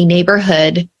wealthy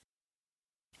neighborhood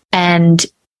and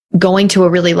going to a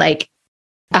really like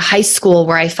a high school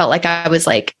where I felt like I was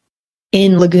like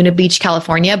in Laguna Beach,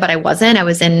 California, but I wasn't. I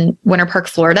was in Winter Park,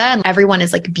 Florida, and everyone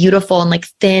is like beautiful and like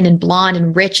thin and blonde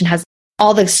and rich and has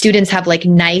all the students have like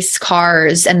nice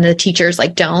cars and the teachers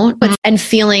like don't.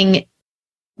 And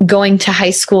going to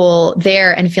high school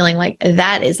there and feeling like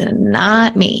that is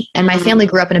not me. And my family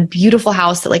grew up in a beautiful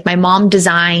house that like my mom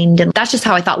designed. And that's just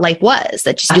how I thought life was,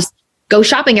 that just go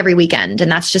shopping every weekend.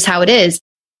 And that's just how it is.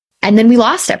 And then we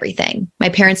lost everything. My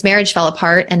parents' marriage fell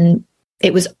apart and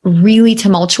it was really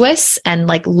tumultuous and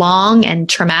like long and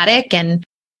traumatic and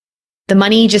the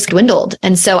money just dwindled.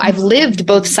 And so I've lived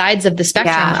both sides of the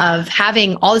spectrum of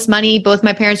having all this money, both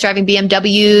my parents driving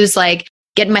BMWs, like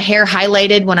getting my hair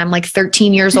highlighted when I'm like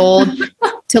 13 years old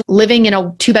to living in a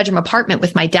 2-bedroom apartment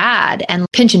with my dad and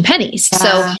pinching pennies.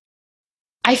 So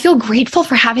I feel grateful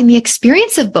for having the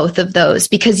experience of both of those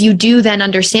because you do then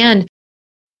understand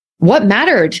what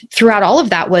mattered throughout all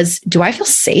of that was, do I feel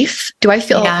safe? Do I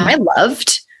feel, am I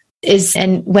loved?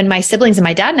 And when my siblings and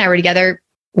my dad and I were together,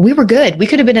 we were good. We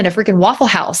could have been at a freaking Waffle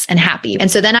House and happy.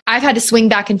 And so then I've had to swing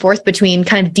back and forth between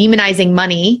kind of demonizing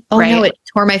money. Oh no, it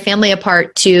tore my family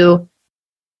apart to,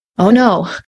 oh no,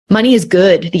 money is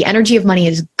good. The energy of money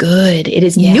is good. It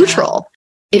is neutral.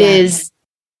 It is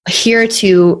here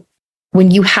to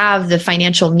when you have the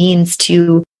financial means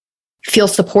to feel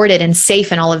supported and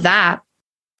safe and all of that,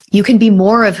 you can be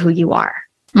more of who you are.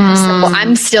 So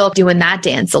I'm still doing that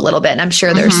dance a little bit. And I'm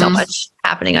sure there's so much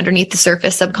happening underneath the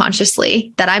surface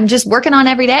subconsciously that I'm just working on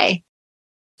every day.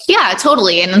 Yeah,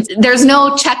 totally. And there's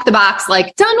no check the box,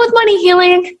 like done with money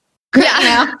healing.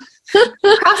 Yeah. Cross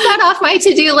that off my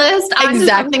to-do list.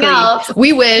 Exactly. Else.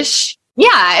 We wish.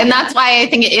 Yeah. And that's why I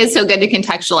think it is so good to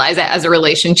contextualize it as a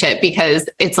relationship, because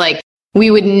it's like,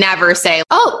 we would never say,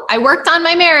 oh, I worked on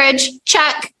my marriage.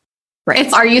 Check.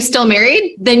 Right. Are you still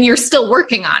married? Then you're still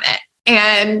working on it.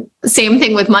 And same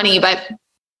thing with money. But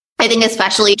I think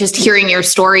especially just hearing your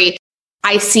story,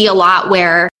 I see a lot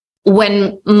where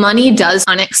when money does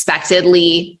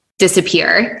unexpectedly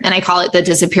disappear, and I call it the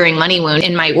disappearing money wound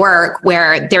in my work,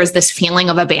 where there's this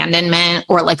feeling of abandonment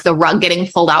or like the rug getting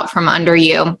pulled out from under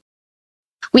you,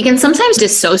 we can sometimes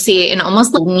dissociate and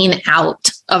almost lean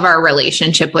out of our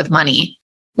relationship with money.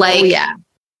 Like,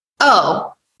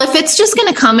 if it's just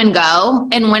going to come and go,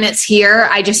 and when it's here,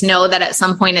 I just know that at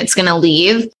some point it's going to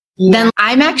leave, then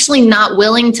I'm actually not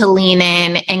willing to lean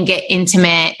in and get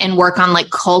intimate and work on like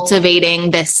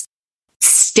cultivating this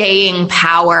staying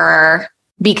power,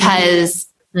 because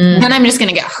then I'm just going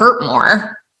to get hurt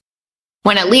more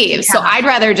when it leaves. So I'd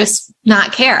rather just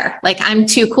not care. Like, I'm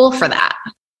too cool for that.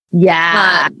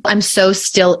 Yeah. I'm so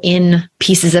still in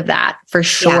pieces of that for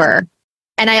sure. Yeah.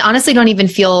 And I honestly don't even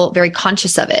feel very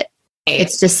conscious of it.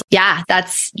 It's just,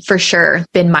 that's for sure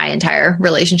been my entire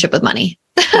relationship with money.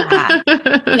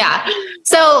 Yeah.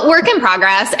 So work in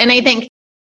progress. And I think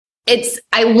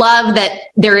I love that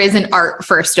there is an art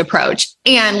first approach.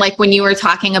 And like when you were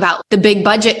talking about the big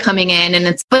budget coming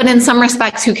in, but in some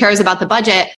respects, who cares about the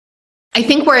budget? I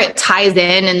think where it ties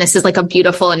in, and this is like a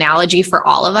beautiful analogy for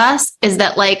all of us, is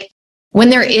that like when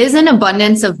there is an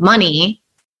abundance of money,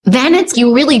 then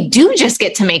you really do just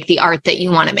get to make the art that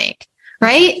you want to make.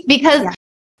 Right? Because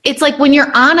it's like when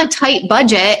you're on a tight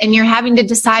budget and you're having to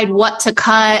decide what to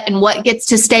cut and what gets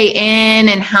to stay in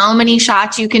and how many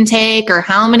shots you can take or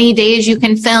how many days you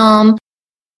can film,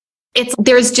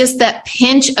 there's just that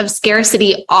pinch of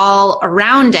scarcity all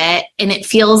around it. And it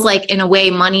feels like, in a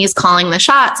way, money is calling the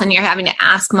shots and you're having to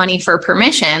ask money for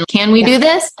permission. Can we do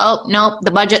this? Oh, no, the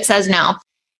budget says no.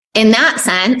 In that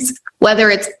sense,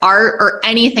 whether it's art or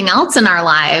anything else in our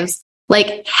lives,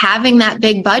 like having that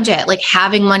big budget, like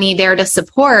having money there to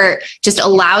support, just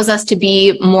allows us to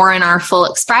be more in our full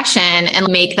expression and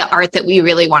make the art that we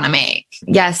really want to make.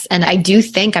 Yes. And I do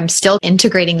think I'm still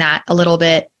integrating that a little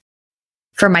bit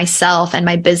for myself and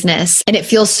my business. And it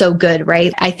feels so good,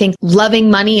 right? I think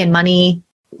loving money and money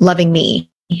loving me,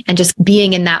 and just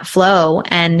being in that flow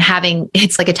and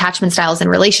it's like attachment styles in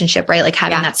relationship, right? Like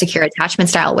having that secure attachment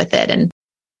style with it. And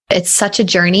it's such a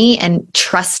journey, and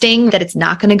trusting that it's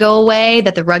not going to go away,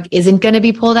 that the rug isn't going to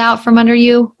be pulled out from under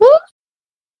you. Woo!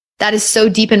 That is so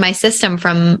deep in my system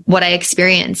from what I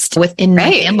experienced within my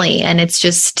family. And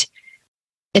it's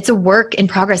a work in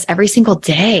progress every single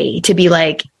day to be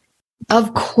like,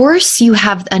 of course you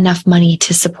have enough money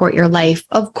to support your life.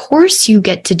 Of course you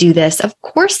get to do this. Of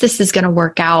course this is going to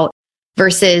work out,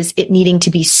 versus it needing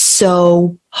to be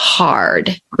so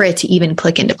hard for it to even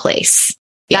click into place.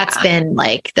 That's been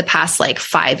like the past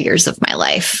 5 years of my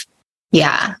life.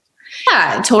 Yeah.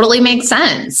 Yeah, it totally makes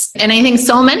sense. And I think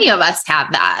so many of us have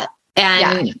that.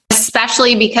 And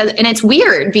especially because, and it's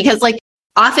weird because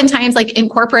oftentimes in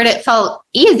corporate, it felt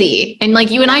easy. And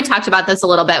you and I talked about this a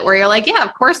little bit, where you're like, yeah,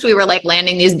 of course we were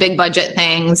landing these big budget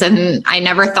things. And I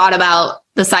never thought about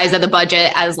the size of the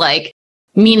budget as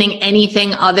meaning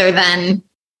anything other than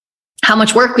how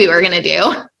much work we were going to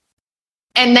do.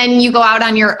 And then you go out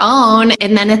on your own,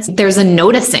 and then there's a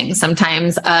noticing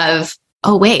sometimes of,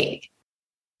 oh, wait,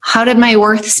 how did my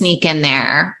worth sneak in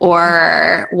there?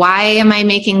 Or why am I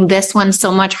making this one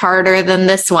so much harder than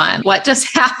this one? What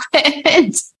just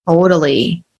happened?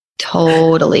 Totally.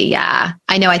 Yeah.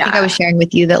 I know. I think I was sharing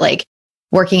with you that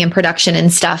working in production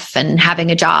and stuff and having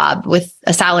a job with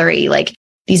a salary,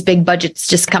 these big budgets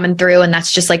just coming through, and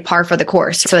that's just par for the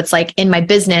course. So it's in my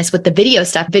business with the video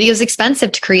stuff, video's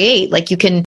expensive to create. You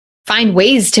can find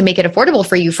ways to make it affordable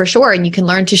for you for sure. And you can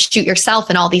learn to shoot yourself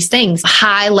and all these things.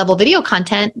 High level video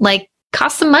content,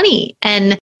 costs some money.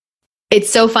 And it's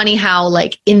so funny how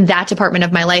in that department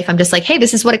of my life, I'm just hey,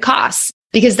 this is what it costs,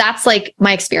 because that's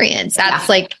my experience. That's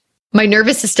my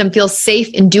nervous system feels safe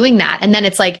in doing that. And then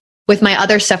it's with my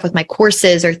other stuff, with my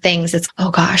courses or things, it's,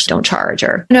 oh gosh, don't charge.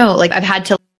 Or no, I've had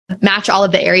to match all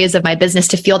of the areas of my business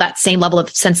to feel that same level of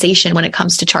sensation when it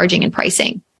comes to charging and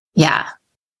pricing. Yeah.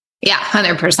 Yeah.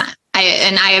 100%. I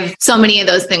have so many of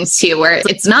those things too, where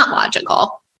it's not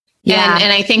logical. Yeah.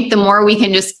 And I think the more we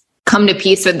can just come to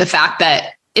peace with the fact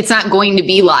that it's not going to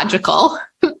be logical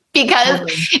because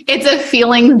it's a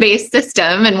feeling-based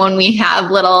system. And when we have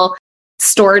little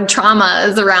stored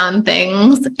traumas around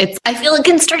things, I feel a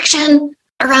constriction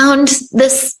around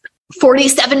this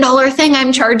 $47 thing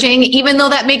I'm charging, even though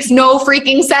that makes no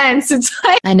freaking sense. It's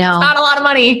like, I know. It's not a lot of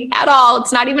money at all.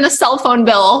 It's not even a cell phone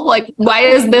bill. Like, why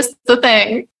is this the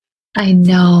thing? I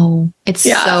know. It's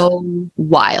so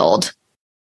wild.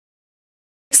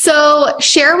 So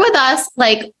share with us,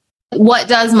 like, what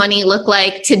does money look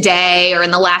like today or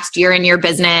in the last year in your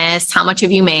business? How much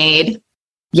have you made?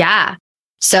 Yeah.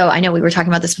 So I know we were talking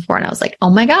about this before and I was like, oh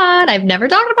my God, I've never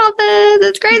talked about this.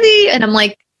 It's crazy. And I'm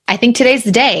like, I think today's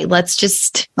the day. Let's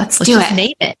just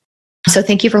name it. So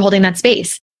thank you for holding that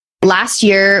space. Last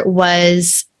year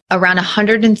was around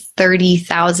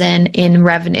 130,000 in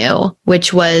revenue,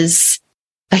 which was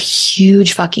a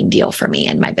huge fucking deal for me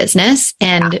and my business,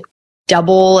 and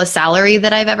double a salary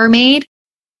that I've ever made.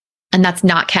 And that's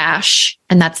not cash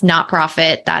and that's not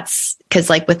profit. That's because,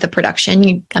 like, with the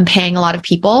production, I'm paying a lot of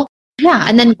people. Yeah.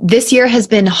 And then this year has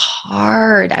been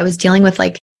hard. I was dealing with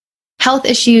like health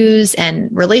issues and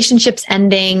relationships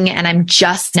ending. And I'm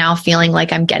just now feeling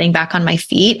like I'm getting back on my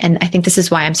feet. And I think this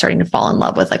is why I'm starting to fall in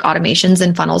love with like automations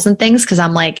and funnels and things. Cause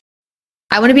I'm like,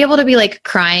 I want to be able to be like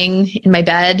crying in my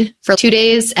bed for 2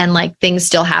 days and like things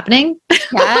still happening.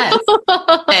 Yes.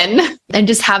 and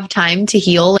just have time to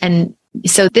heal. And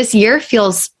so this year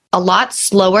feels a lot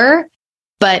slower,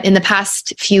 but in the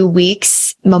past few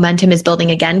weeks, momentum is building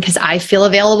again because I feel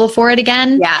available for it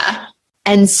again. Yeah.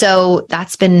 And so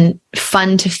that's been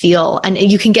fun to feel. And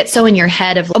you can get so in your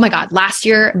head of, oh my God, last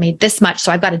year I made this much.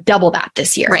 So I've got to double that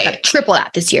this year. Right. I've got to triple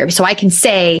that this year. So I can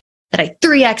say that I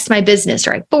 3x my business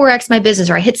or I 4x my business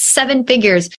or I hit 7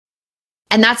 figures.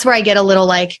 And that's where I get a little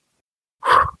like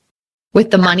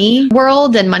with the money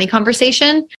world and money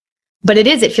conversation. But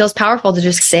it feels powerful to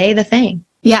just say the thing.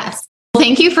 Yes.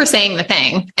 Thank you for saying the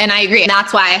thing. And I agree. And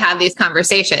that's why I have these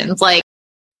conversations. Like,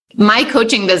 my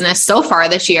coaching business so far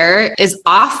this year is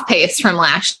off pace from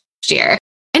last year.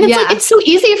 And it's like, it's so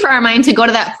easy for our mind to go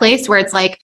to that place where it's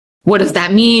like, what does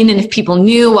that mean? And if people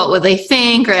knew, what would they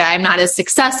think? Or I'm not as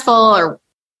successful or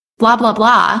blah, blah,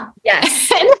 blah. Yes.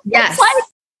 Yes. It's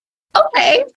like,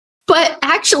 okay. But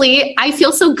actually, I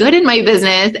feel so good in my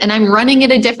business and I'm running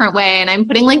it a different way. And I'm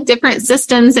putting like different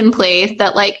systems in place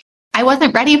that like I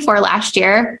wasn't ready for last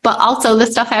year, but also the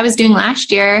stuff I was doing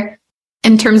last year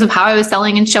in terms of how I was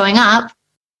selling and showing up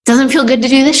doesn't feel good to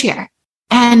do this year.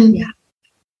 And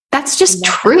that's just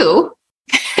true.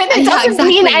 And it doesn't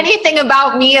mean anything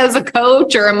about me as a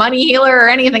coach or a money healer or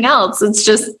anything else. It's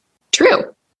just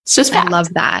true. It's just fact. I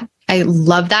love that. I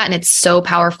love that. And it's so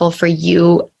powerful for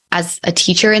you as a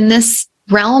teacher in this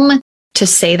realm to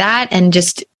say that and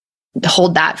just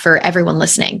hold that for everyone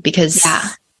listening because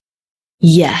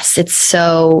yes, it's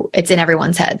in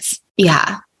everyone's heads.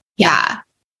 Yeah.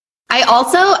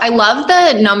 I love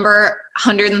the number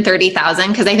 130,000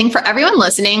 because I think for everyone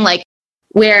listening, like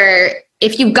where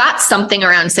if you've got something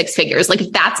around 6 figures, like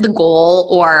if that's the goal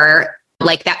or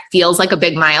like that feels like a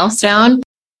big milestone,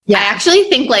 I actually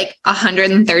think like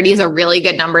 130 is a really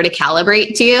good number to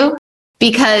calibrate to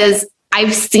because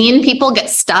I've seen people get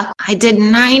stuck. I did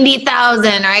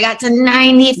 90,000 or I got to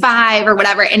 95 or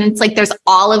whatever. And it's like, there's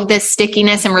all of this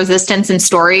stickiness and resistance and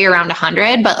story around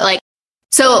 100, but like,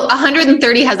 so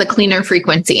 130 has a cleaner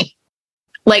frequency.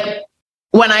 Like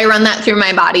when I run that through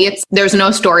my body, there's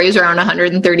no stories around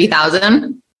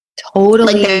 130,000.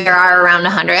 Totally. Like there are around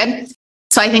 100.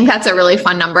 So I think that's a really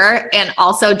fun number. And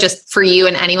also just for you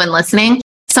and anyone listening,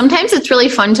 sometimes it's really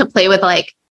fun to play with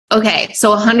like, okay, so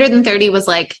 130 was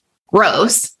like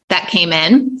gross that came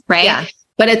in, right? Yeah.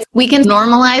 But we can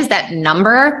normalize that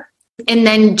number and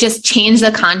then just change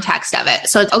the context of it.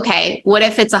 So it's okay, what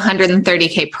if it's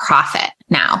 130K profit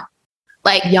now?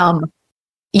 Like yum.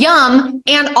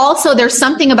 And also there's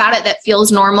something about it that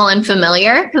feels normal and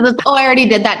familiar because it's, I already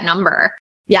did that number.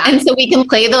 Yeah. And so we can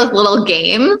play those little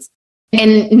games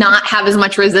and not have as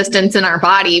much resistance in our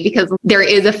body because there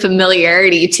is a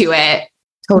familiarity to it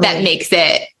that makes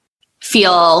it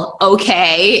feel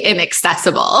okay and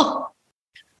accessible.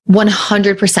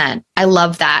 100%. I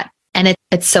love that. And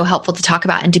it's so helpful to talk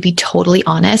about. And to be totally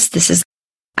honest,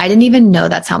 I didn't even know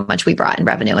that's how much we brought in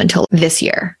revenue until this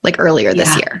year, like earlier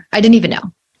this year. I didn't even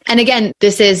know. And again,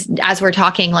 this is, as we're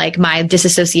talking, like my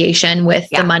disassociation with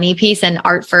the money piece and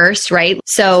art first, right?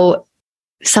 So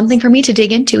something for me to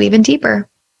dig into even deeper.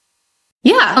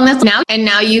 Yeah. And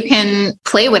now you can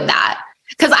play with that.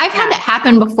 Because I've had that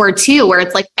happen before too, where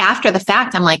it's like after the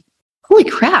fact, I'm like, holy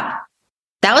crap,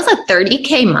 that was a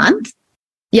 30K month.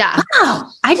 Yeah.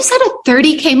 Wow, I just had a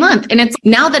 30K month. And it's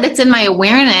now that it's in my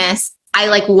awareness, I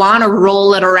like want to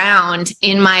roll it around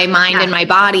in my mind and my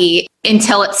body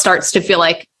until it starts to feel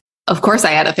like, of course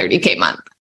I had a 30K month.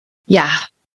 Yeah.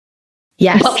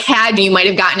 Yes. But you might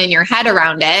have gotten in your head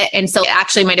around it. And so it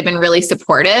actually might have been really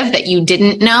supportive that you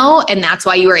didn't know. And that's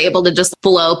why you were able to just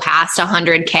blow past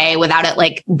 100K without it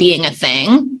like being a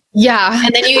thing. Yeah.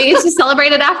 And then you get to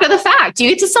celebrate it after the fact. You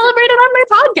get to celebrate it on my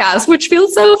podcast, which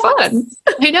feels so fun.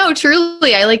 I know,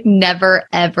 truly. I like never,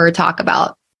 ever talk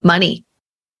about money.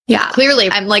 Yeah.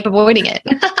 Clearly, I'm like avoiding it.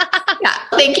 Yeah.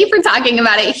 Thank you for talking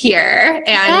about it here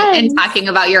and talking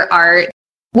about your art.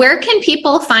 Where can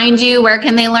people find you? Where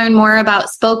can they learn more about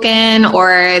spoken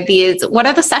or what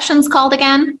are the sessions called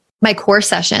again? My core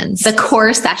sessions. The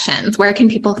core sessions. Where can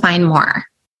people find more?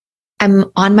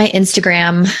 I'm on my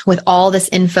Instagram with all this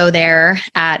info there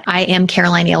at I am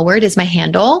Caroline Aylward is my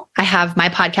handle. I have my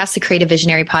podcast, the Creative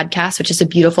Visionary Podcast, which is a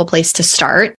beautiful place to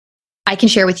start. I can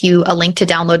share with you a link to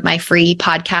download my free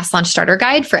podcast launch starter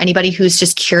guide for anybody who's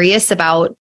just curious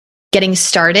about getting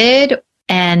started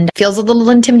and feels a little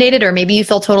intimidated, or maybe you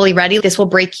feel totally ready. This will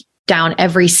break down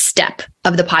every step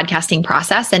of the podcasting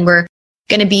process. And we're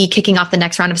going to be kicking off the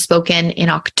next round of spoken in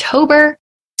October.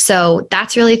 So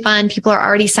that's really fun. People are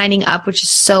already signing up, which is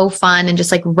so fun and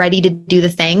just like ready to do the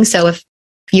thing. So if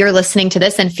you're listening to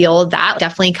this and feel that,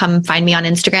 definitely come find me on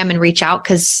Instagram and reach out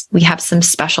because we have some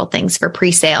special things for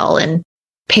pre-sale and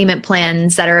payment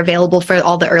plans that are available for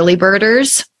all the early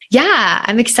birders. Yeah,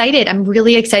 I'm excited. I'm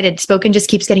really excited. Spoken just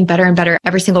keeps getting better and better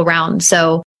every single round.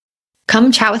 So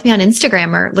come chat with me on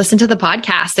Instagram or listen to the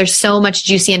podcast. There's so much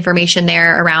juicy information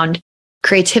there around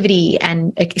creativity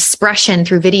and expression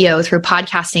through video, through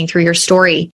podcasting, through your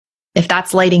story. If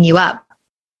that's lighting you up,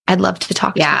 I'd love to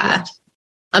talk to you.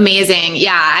 Amazing.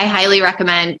 Yeah, I highly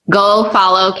recommend go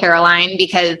follow Caroline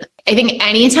because I think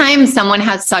anytime someone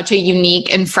has such a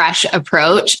unique and fresh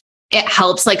approach, it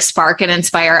helps like spark and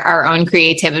inspire our own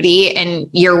creativity. And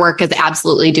your work is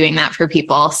absolutely doing that for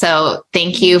people. So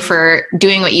thank you for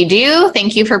doing what you do.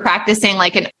 Thank you for practicing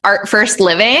like an art first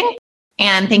living.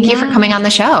 And thank you for coming on the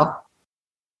show.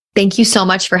 Thank you so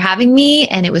much for having me.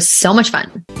 And it was so much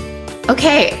fun.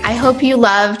 Okay. I hope you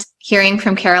loved hearing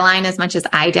from Caroline as much as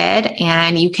I did.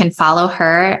 And you can follow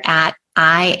her at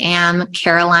I am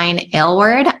Caroline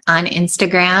Aylward on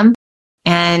Instagram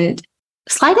and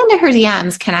slide into her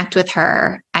DMs, connect with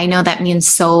her. I know that means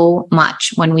so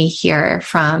much when we hear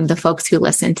from the folks who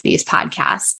listen to these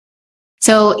podcasts.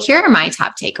 So here are my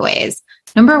top takeaways.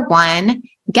 Number one,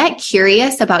 get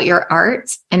curious about your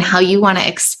art and how you want to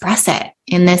express it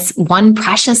in this one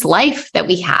precious life that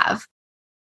we have.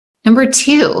 Number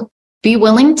two, be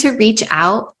willing to reach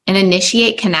out and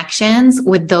initiate connections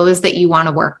with those that you want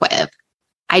to work with.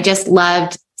 I just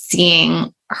loved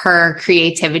seeing her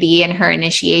creativity and her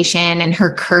initiation and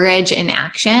her courage in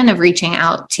action of reaching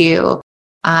out to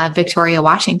Victoria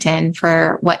Washington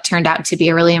for what turned out to be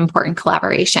a really important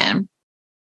collaboration.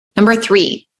 Number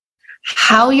three,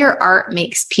 how your art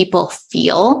makes people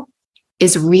feel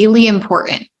is really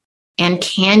important. And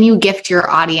can you gift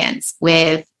your audience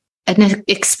with an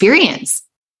experience,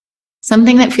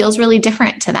 something that feels really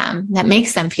different to them, that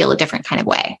makes them feel a different kind of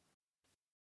way?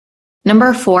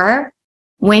 Number four,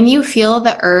 when you feel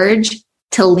the urge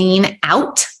to lean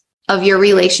out of your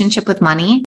relationship with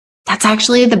money, that's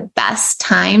actually the best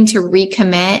time to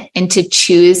recommit and to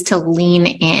choose to lean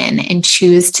in and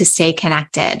choose to stay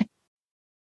connected.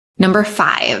 Number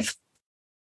five,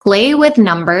 play with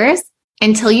numbers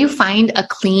until you find a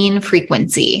clean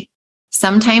frequency.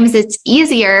 Sometimes it's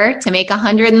easier to make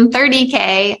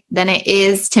 130K than it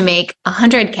is to make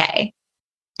 100K.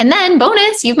 And then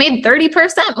bonus, you've made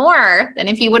 30% more than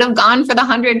if you would have gone for the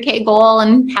 100K goal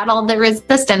and had all the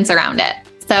resistance around it.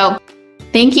 So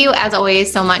thank you as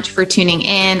always so much for tuning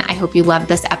in. I hope you loved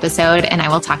this episode and I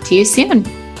will talk to you soon.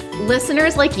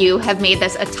 Listeners like you have made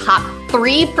this a top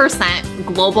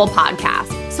 3% global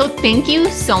podcast. So thank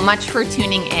you so much for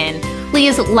tuning in.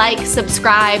 Please like,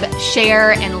 subscribe,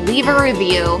 share, and leave a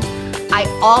review. I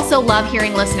also love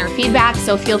hearing listener feedback,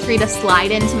 so feel free to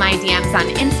slide into my DMs on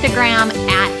Instagram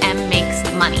at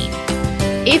mmakesmoney.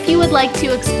 If you would like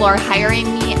to explore hiring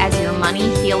me as your money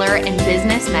healer and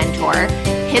business mentor,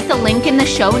 hit the link in the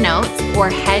show notes or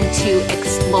head to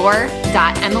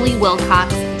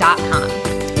explore.emilywilcox.com.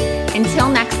 Until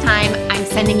next time, I'm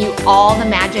sending you all the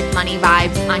magic money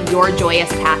vibes on your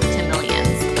joyous path to millions.